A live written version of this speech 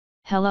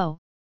Hello,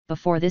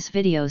 before this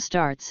video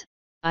starts,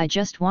 I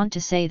just want to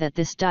say that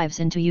this dives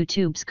into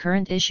YouTube's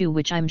current issue,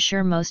 which I'm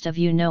sure most of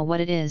you know what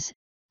it is.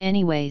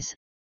 Anyways,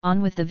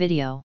 on with the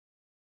video.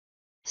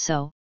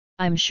 So,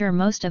 I'm sure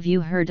most of you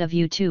heard of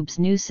YouTube's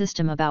new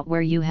system about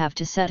where you have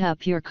to set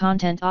up your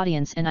content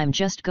audience, and I'm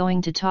just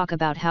going to talk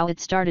about how it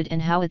started and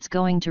how it's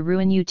going to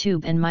ruin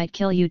YouTube and might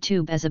kill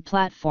YouTube as a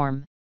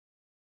platform.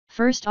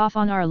 First off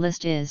on our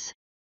list is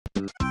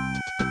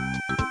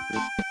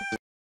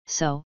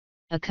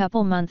a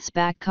couple months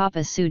back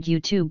COPPA sued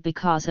YouTube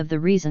because of the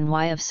reason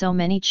why of so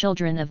many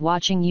children of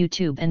watching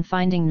YouTube and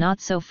finding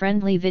not so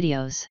friendly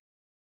videos.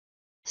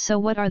 So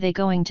what are they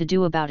going to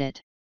do about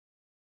it?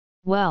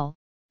 Well,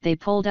 they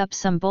pulled up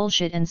some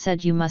bullshit and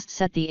said you must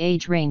set the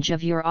age range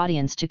of your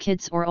audience to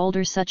kids or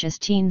older, such as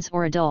teens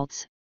or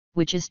adults,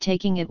 which is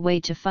taking it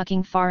way too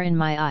fucking far in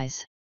my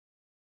eyes.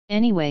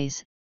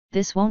 Anyways,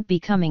 this won't be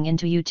coming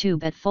into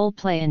YouTube at full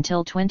play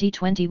until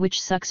 2020,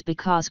 which sucks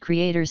because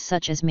creators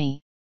such as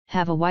me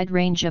have a wide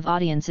range of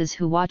audiences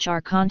who watch our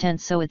content,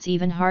 so it's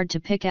even hard to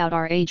pick out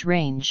our age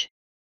range.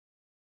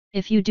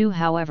 If you do,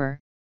 however,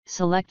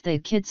 select the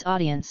kids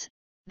audience,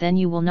 then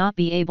you will not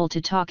be able to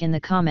talk in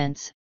the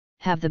comments,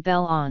 have the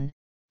bell on,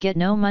 get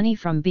no money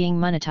from being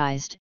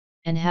monetized,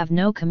 and have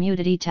no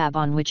community tab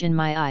on, which in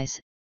my eyes,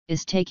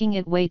 is taking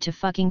it way too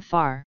fucking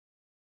far.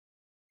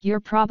 You're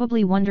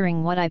probably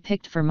wondering what I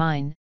picked for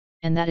mine,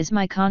 and that is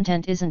my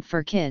content isn't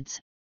for kids.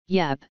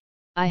 Yep,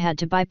 I had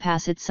to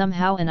bypass it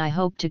somehow, and I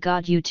hope to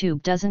God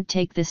YouTube doesn't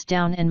take this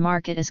down and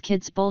mark it as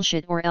kids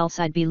bullshit, or else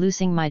I'd be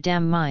losing my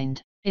damn mind.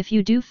 If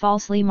you do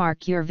falsely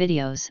mark your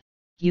videos,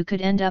 you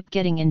could end up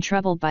getting in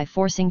trouble by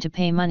forcing to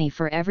pay money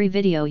for every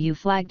video you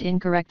flagged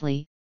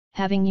incorrectly,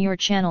 having your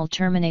channel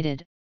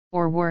terminated,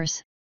 or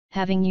worse,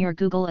 having your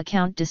Google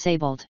account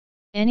disabled.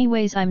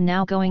 Anyways, I'm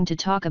now going to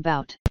talk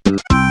about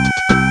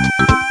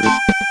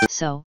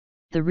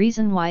the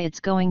reason why it's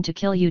going to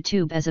kill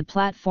YouTube as a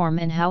platform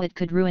and how it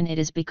could ruin it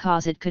is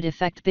because it could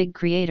affect big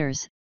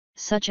creators,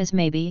 such as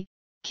maybe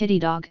Kitty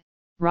Dog,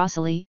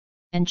 Rosalie,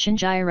 and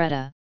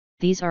Chinjiretta.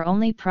 These are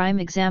only prime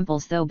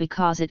examples though,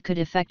 because it could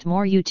affect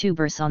more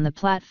YouTubers on the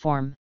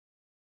platform.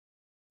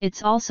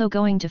 It's also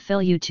going to fill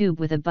YouTube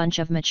with a bunch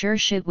of mature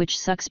shit, which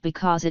sucks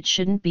because it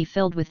shouldn't be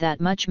filled with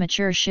that much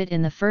mature shit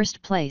in the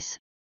first place.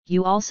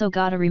 You also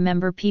gotta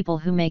remember people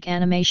who make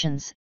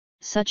animations,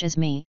 such as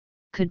me,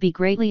 could be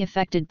greatly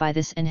affected by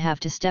this and have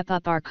to step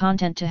up our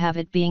content to have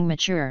it being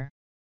mature.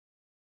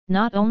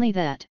 Not only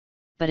that,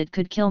 but it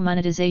could kill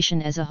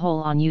monetization as a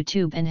whole on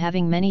YouTube and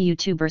having many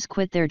YouTubers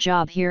quit their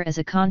job here as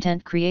a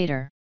content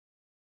creator.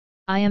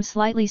 I am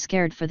slightly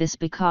scared for this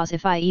because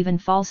if I even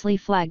falsely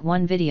flag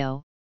one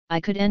video,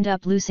 I could end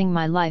up losing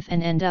my life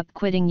and end up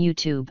quitting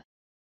YouTube.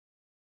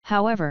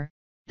 However,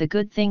 the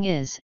good thing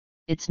is,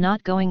 it's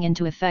not going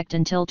into effect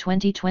until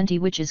 2020,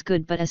 which is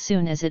good, but as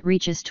soon as it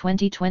reaches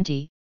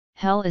 2020,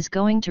 hell is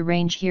going to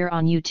range here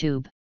on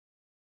YouTube.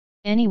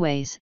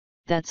 Anyways,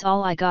 that's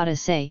all I gotta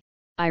say.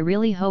 I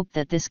really hope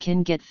that this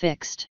can get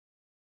fixed.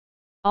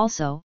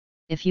 Also,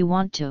 if you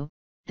want to,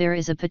 there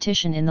is a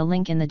petition in the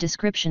link in the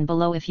description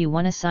below if you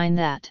wanna sign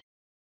that.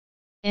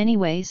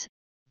 Anyways,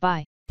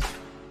 bye.